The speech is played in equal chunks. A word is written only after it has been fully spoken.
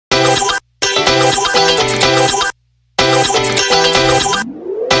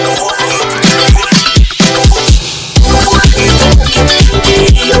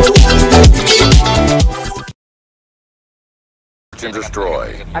Search and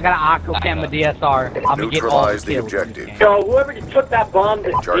destroy. I got an Aqua Cam with DSR. I'm gonna get all Neutralize the objective. Yo, whoever just took that bomb,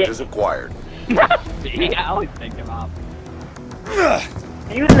 Charges acquired. Yeah, I always think him up.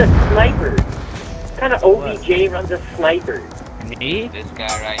 Using a sniper. What kind of OBJ runs a sniper? Me? This guy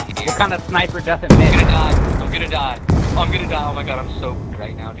right here. What kind of sniper doesn't miss? I'm gonna die. I'm gonna die. I'm gonna die. Oh my god, I'm so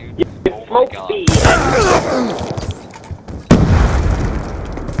right now, dude. Oh my Smoke god. speed.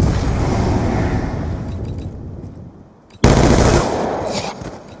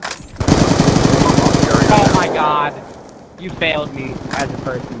 Oh my god. You failed me as a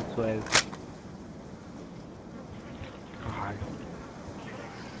person, Swizz. God.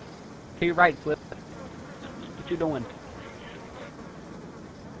 To your right, Swizz. What you doing?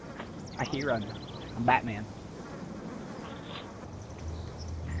 I hear you. I'm Batman.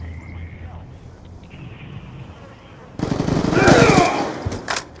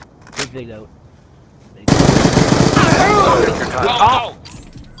 Big out. Oh!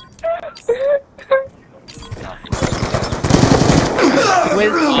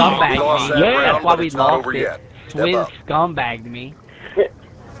 Swizz scumbagged me. Yeah, that's why we lost it. Yet. Swizz scumbagged me.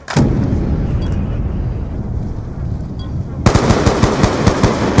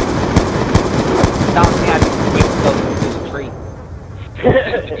 Stop me, I just tree.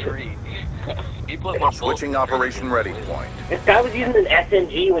 The tree. He put more Switching operation ready point. This guy was using an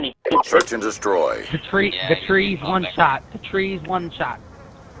SMG when he... Search and destroy. The tree's one shot. The tree's one shot.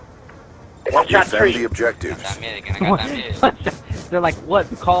 One shot Defend tree. the objectives. That mid again. I got that mid. They're like, what?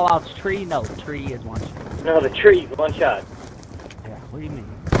 The call out's tree? No, tree is one shot. No, the tree, one shot. Yeah, what do you mean?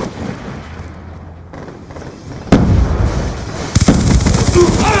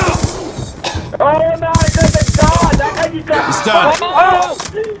 Oh no, I got the dog! That guy just got... He's done.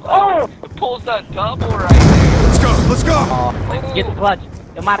 Oh! It pulls that double right there. Let's go, let's go! Get the clutch.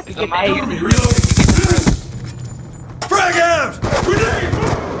 Illmatica, get the ace. Frag out! Grenade!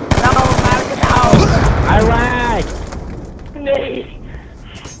 No, Illmatica, no! Alright! Nate!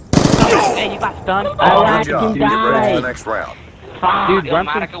 Hey, you got stunned? Good Alright, job. you Get ready for the died! next round. Dude, run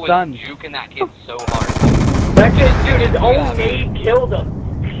from Illmatica was stuns. juking that kid so hard. That kid, dude, his own nade killed him.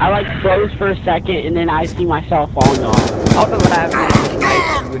 I like froze for a second and then I see myself falling off. I'll be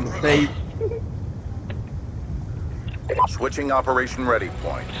laughing in the face. Switching operation ready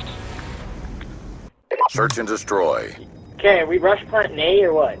point. Search and destroy. Okay, we rush plant A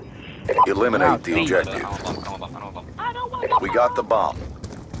or what? Eliminate the objective. We got the bomb.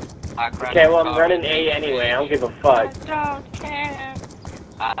 Okay, well, I'm running A anyway. I don't give a fuck. I don't care.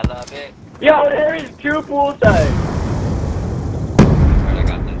 I love it. Yo, there is two poolside. Alright, I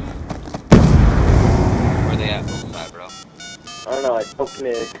got this. Where they at? Both side, bro. I don't know, I poked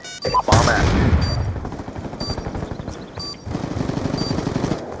mid. Bomb active.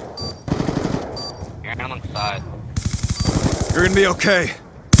 You're on the side. You're gonna be okay.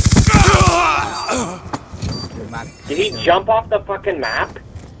 Did he jump off the fucking map?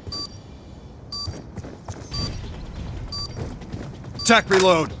 Attack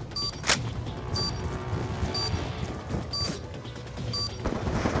reload.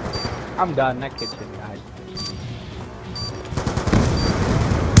 I'm done, that kid should die.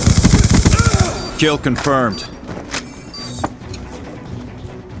 Kill confirmed.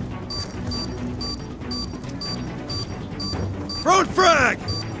 Road frag!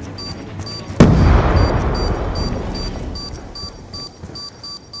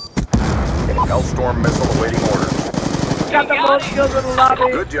 Hellstorm missile awaiting orders. Got the most kills in the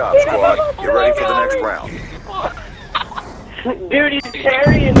lobby! Good job, squad. Get ready for the next round. Dude, he's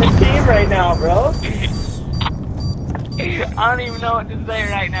carrying the team right now, bro. I don't even know what to say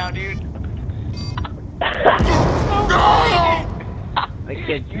right now, dude. The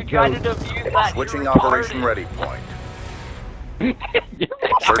kid, You tried to defuse that. Switching you operation retarded. ready point.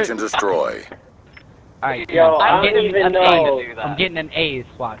 Search and destroy. Alright, Yo, I I'm don't getting even an know. A. do that. I'm getting an A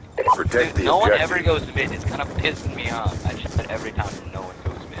SWAT. Protect the No one ever objective. goes mid. It's kind of pissing me off. I just said every time no one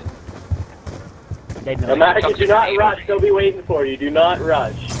goes mid. They know. Illmatica, do not rush. They'll be waiting for you. Do not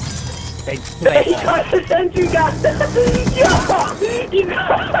rush. They He got the sentry gun. Yo! You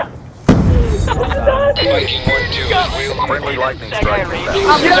got... Friendly lightning That guy strike raged.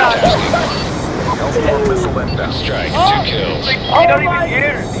 inbound. I'm done. Hellstorm missile inbound. Strike, 2 kills. You don't even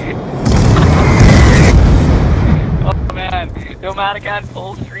care, dude. Oh man, Illmatica had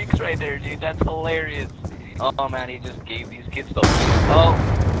full streaks right there, dude. That's hilarious. Oh man, he just gave these kids the. Oh.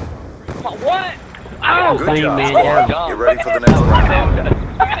 What? Ow! Good Funny job, man, squad. yeah. Get ready for the next round.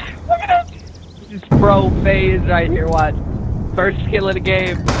 This pro phase right here, watch. First skill of the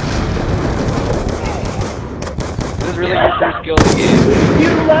game. This is really your first skill of the game. You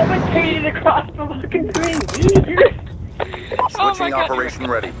levitated across the fucking screen. Switching operation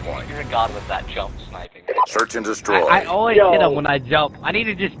ready point. You're a god with that jump sniping. Search and destroy. I always hit him when I jump. I need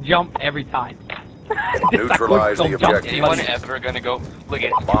to just jump every time. Neutralize the objective. Anyone ever gonna go? Look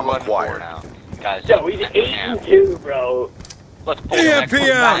at Bomb 2-1-4 acquired. now, guys. Yo, he's 8-2, bro. Let's pull the next EMP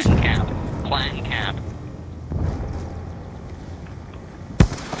out. Clan camp. Clan camp.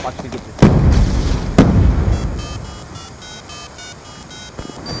 Watch me get this.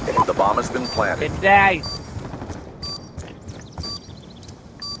 The bomb has been planted. Good day.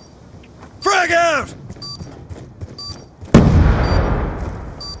 Frag out!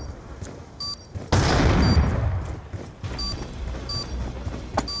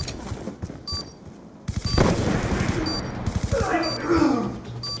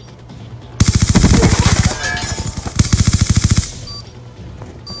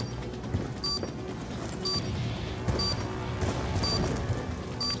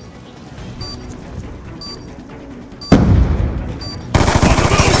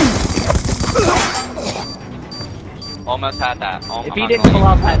 Almost had that. If he didn't pull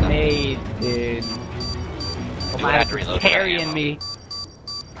out that nade, dude. had to reload carrying me.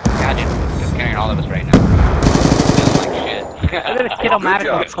 God, dude, just carrying all of us right now, bro. Feels like shit. Look at this kid on Good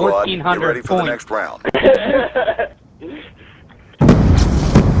job, with squad. 1,400 Get ready for the points. next round.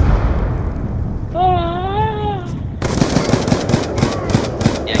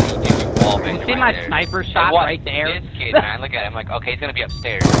 Yeah, you wall bang You see right my there. sniper shot What? right there? This kid, man, look at him. Like, okay, he's gonna be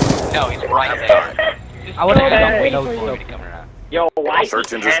upstairs. No, he's right there. I would've Just said wait no for scope. him to come around. Yo, why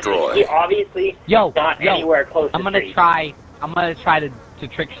Search and he can't- destroy. He obviously not anywhere close I'm to gonna three. try to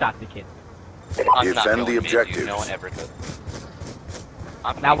trick shot the kid. I'm not Defend going the mid, dude. objectives. No one ever could.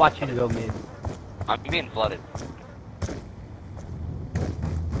 I'm Now watch you to go mid. I'm being flooded.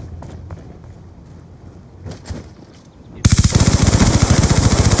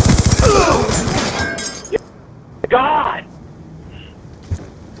 God!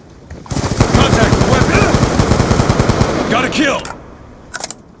 Contact with weapon! Got a kill!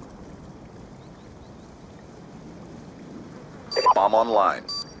 Bomb online.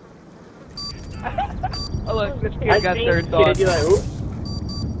 Oh look, this I kid got think third kid, thought. you're like, oops.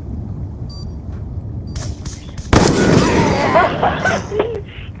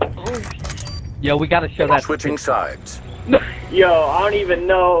 Yo, we gotta show that. Switching sides. Yo, I don't even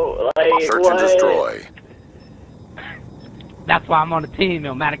know, like, Search what? and destroy. That's why I'm on the team,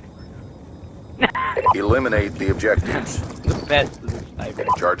 illmatica. Eliminate the objectives. The best is the sniper.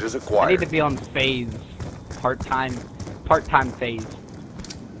 Charges I need acquired. to be on phase. Part-time phase.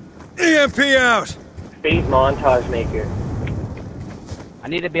 EMP out! Speed montage maker. I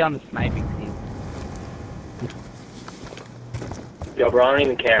need to be on the sniping team. Yo, bro, I don't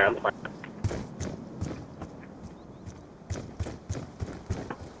even care. I'm playing.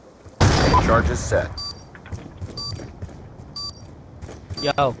 Charges set.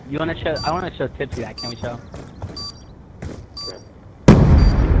 Yo, you wanna show? I wanna show Tipsy that. Can we show?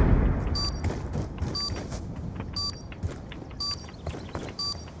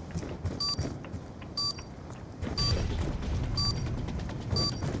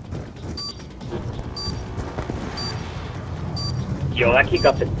 Yo, that kid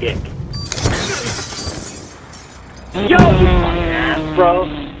got the dick. Yo, you fucking ass, bro.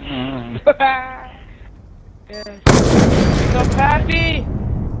 So happy.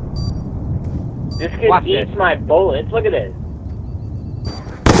 This kid Watch eats this. my bullets. Look at this.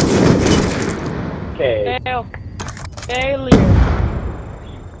 Okay. Alien.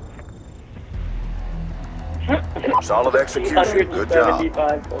 Solid execution. Good job.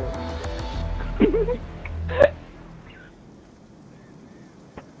 375 points.